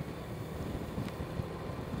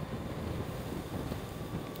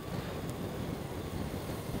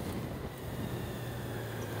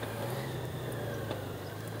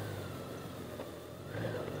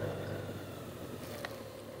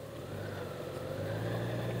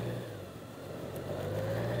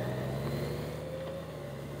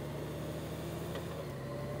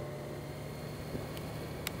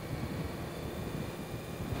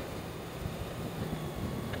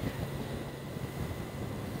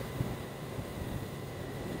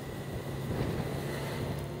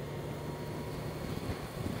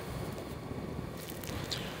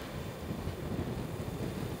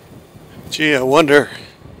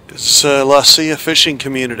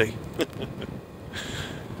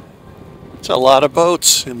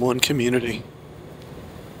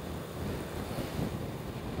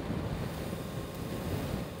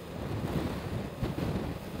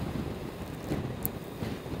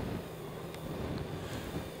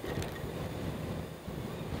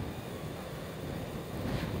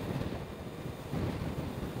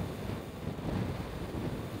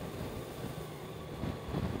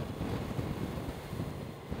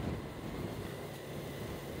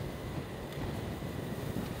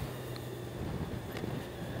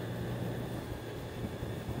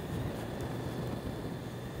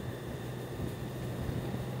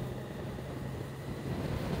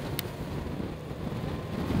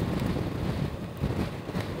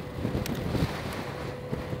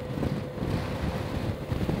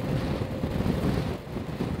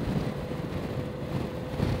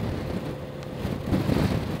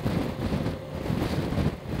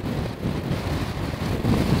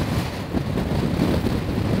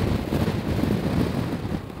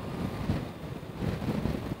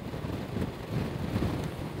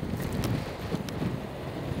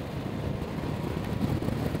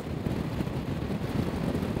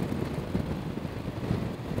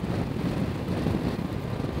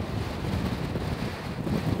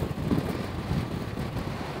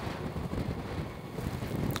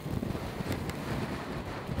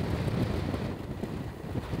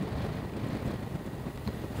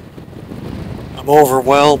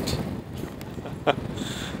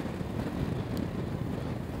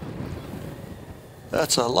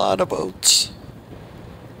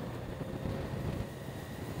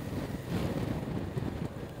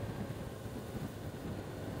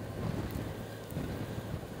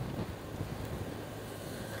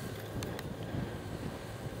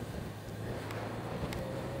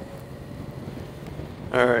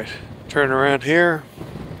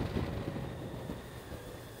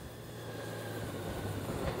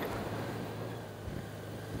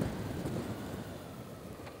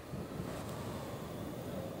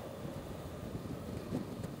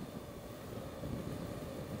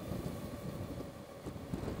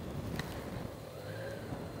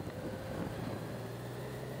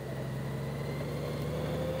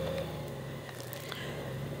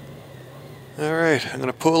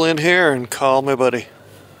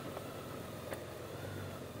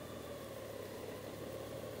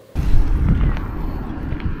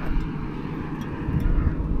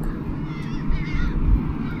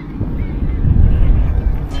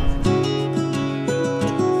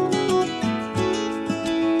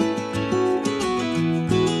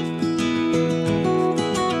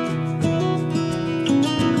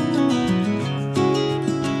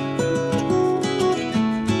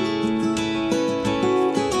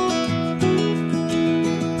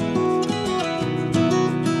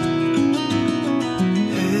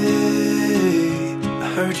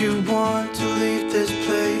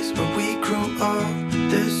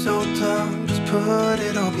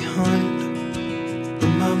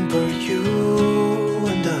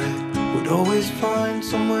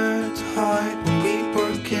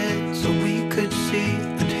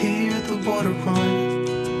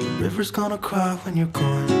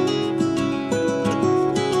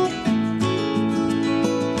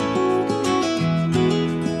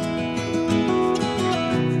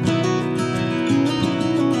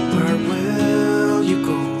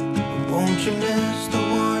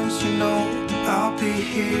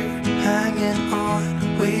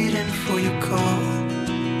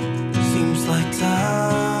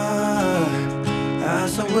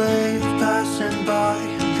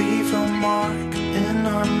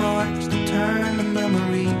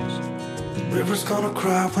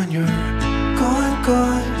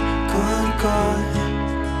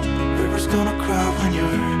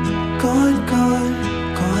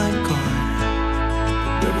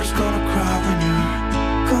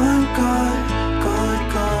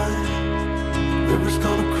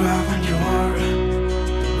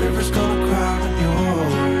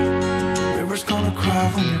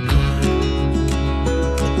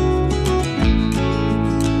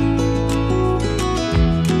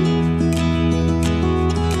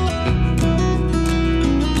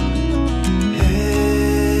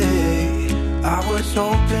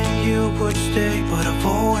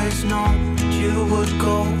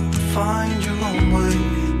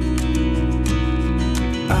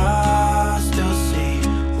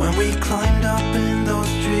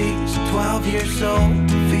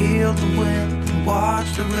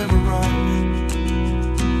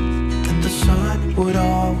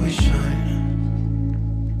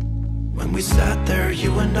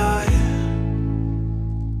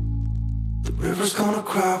 River's gonna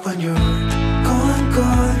cry when you're gone,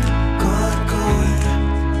 gone, gone, gone.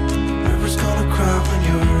 River's gonna cry when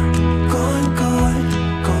you're gone, gone,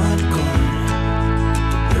 gone, gone.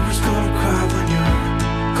 River's gonna cry when you're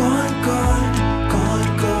gone, gone, gone,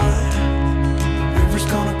 gone. River's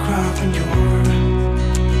gonna cry when you're.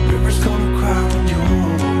 River's gonna cry when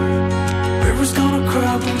you're. River's gonna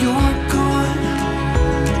cry when you're gone.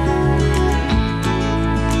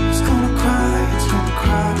 It's gonna cry, it's gonna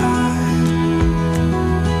cry.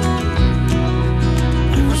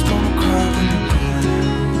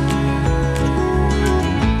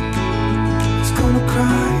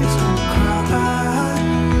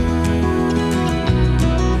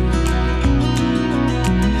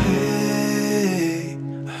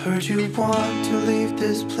 You want to leave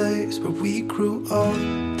this place where we grew up,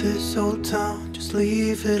 this old town, just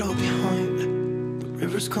leave it all behind. The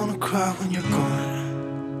river's gonna cry when you're gone.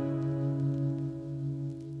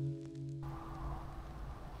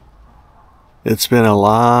 It's been a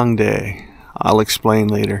long day. I'll explain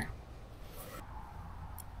later.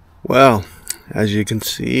 Well, as you can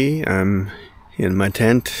see, I'm in my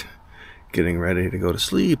tent, getting ready to go to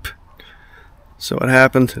sleep. So what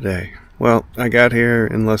happened today? Well, I got here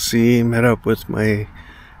in Scie, met up with my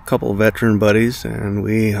couple veteran buddies, and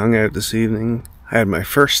we hung out this evening. I had my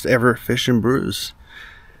first ever fish and brews.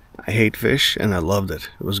 I hate fish, and I loved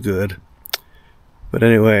it. It was good. But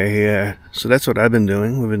anyway, so that's what I've been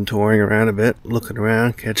doing. We've been touring around a bit, looking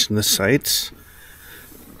around, catching the sights.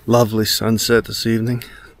 Lovely sunset this evening.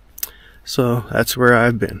 So that's where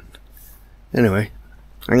I've been. Anyway,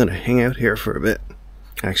 I'm going to hang out here for a bit.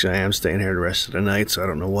 Actually, I am staying here the rest of the night, so I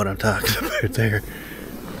don't know what I'm talking about there.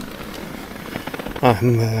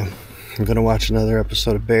 I'm going to watch another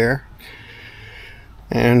episode of Bear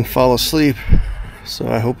and fall asleep. So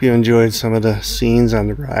I hope you enjoyed some of the scenes on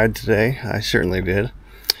the ride today. I certainly did.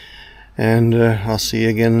 And I'll see you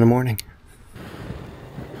again in the morning.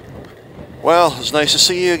 Well, it's nice to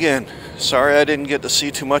see you again. Sorry I didn't get to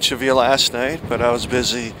see too much of you last night, but I was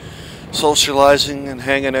busy socializing and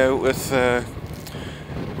hanging out with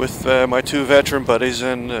my two veteran buddies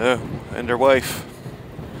and their wife.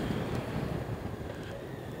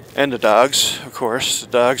 And the dogs, of course. The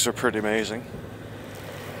dogs are pretty amazing.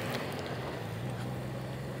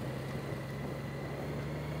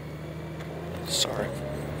 Sorry.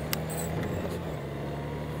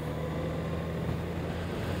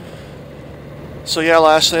 So yeah,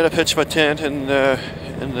 last night I pitched my tent in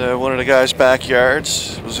one of the guys'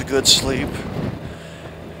 backyards. It was a good sleep.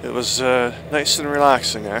 It was nice and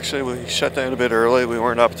relaxing, actually. We shut down a bit early. We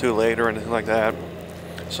weren't up too late or anything like that.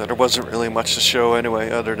 So there wasn't really much to show anyway,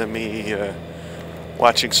 other than me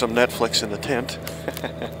watching some Netflix in the tent.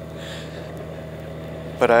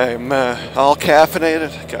 But I'm all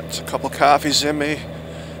caffeinated. Got a couple coffees in me.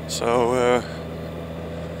 So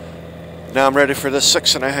now I'm ready for this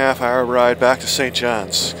 6.5-hour ride back to St.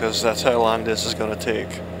 John's, because that's how long this is going to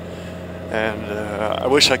take. And I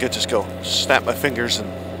wish I could just go snap my fingers and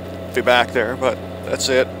be back there, but that's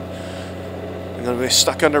it. I'm going to be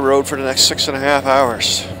stuck on the road for the next 6.5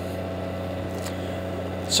 hours.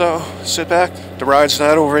 So sit back. The ride's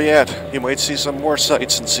not over yet. You might see some more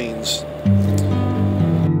sights and scenes.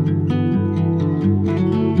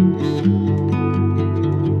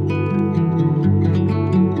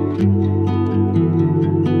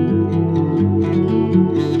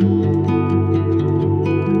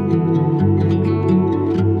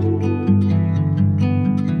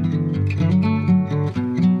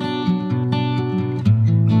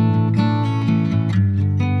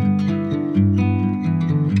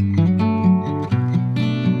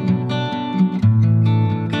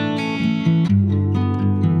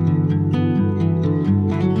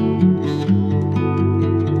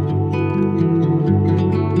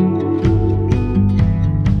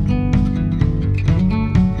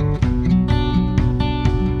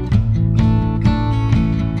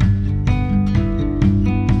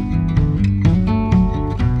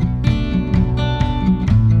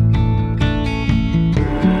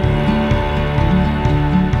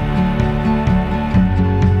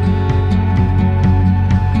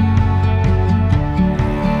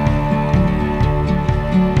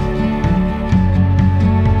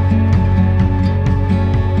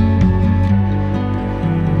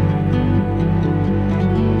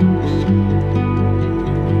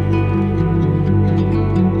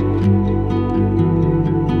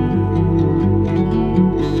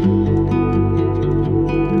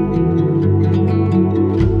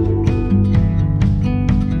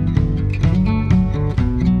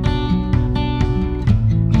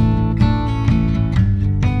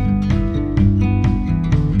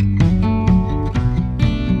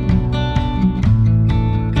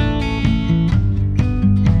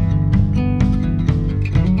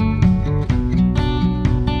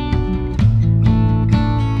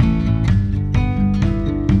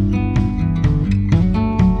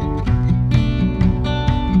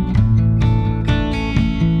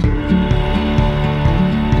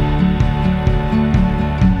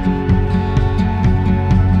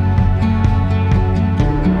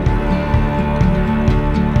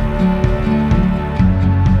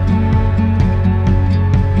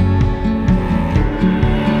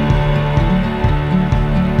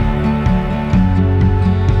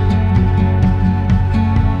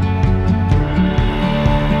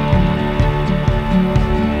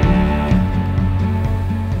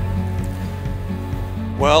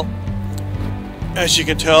 Well, as you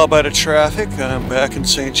can tell by the traffic, I'm back in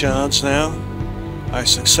St. John's now. I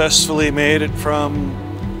successfully made it from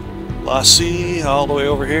Scie all the way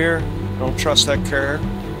over here. Don't trust that car.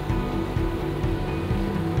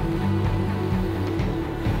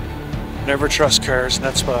 Never trust cars in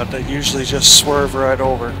that spot. They usually just swerve right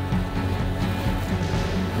over.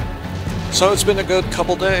 So it's been a good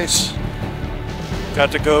couple days.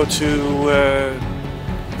 Got to go to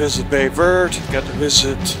visit Baie Verte, got to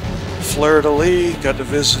visit Fleur de Lys, got to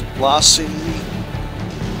visit Scie.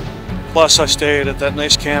 Plus I stayed at that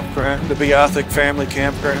nice campground, the Beothuck Family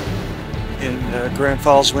Campground in Grand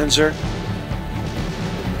Falls-Winsdor.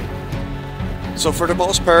 So for the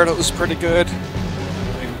most part it was pretty good.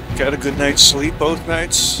 I got a good night's sleep both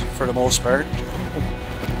nights, for the most part.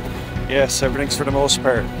 Yes, everything's for the most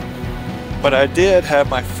part. But I did have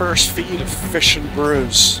my first feed of fish and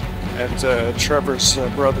brews at Trevor's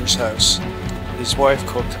brother's house. His wife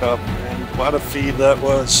cooked it up, and what a feed that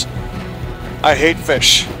was. I hate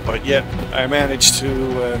fish, but yet I managed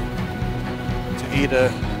to eat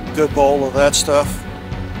a good bowl of that stuff.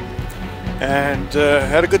 And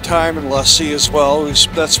had a good time in Scie as well.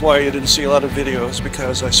 That's why you didn't see a lot of videos,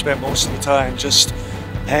 because I spent most of the time just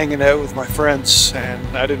hanging out with my friends,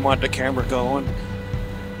 and I didn't want the camera going.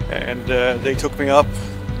 And they took me up,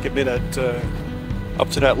 get me that up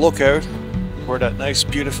to that lookout where that nice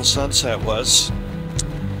beautiful sunset was.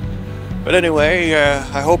 But anyway,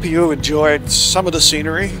 I hope you enjoyed some of the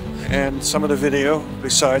scenery and some of the video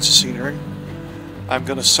besides the scenery. I'm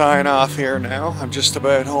going to sign off here now. I'm just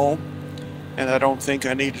about home, and I don't think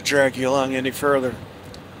I need to drag you along any further.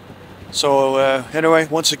 So anyway,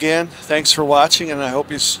 once again, thanks for watching, and I hope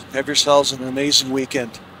you have yourselves an amazing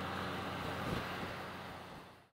weekend.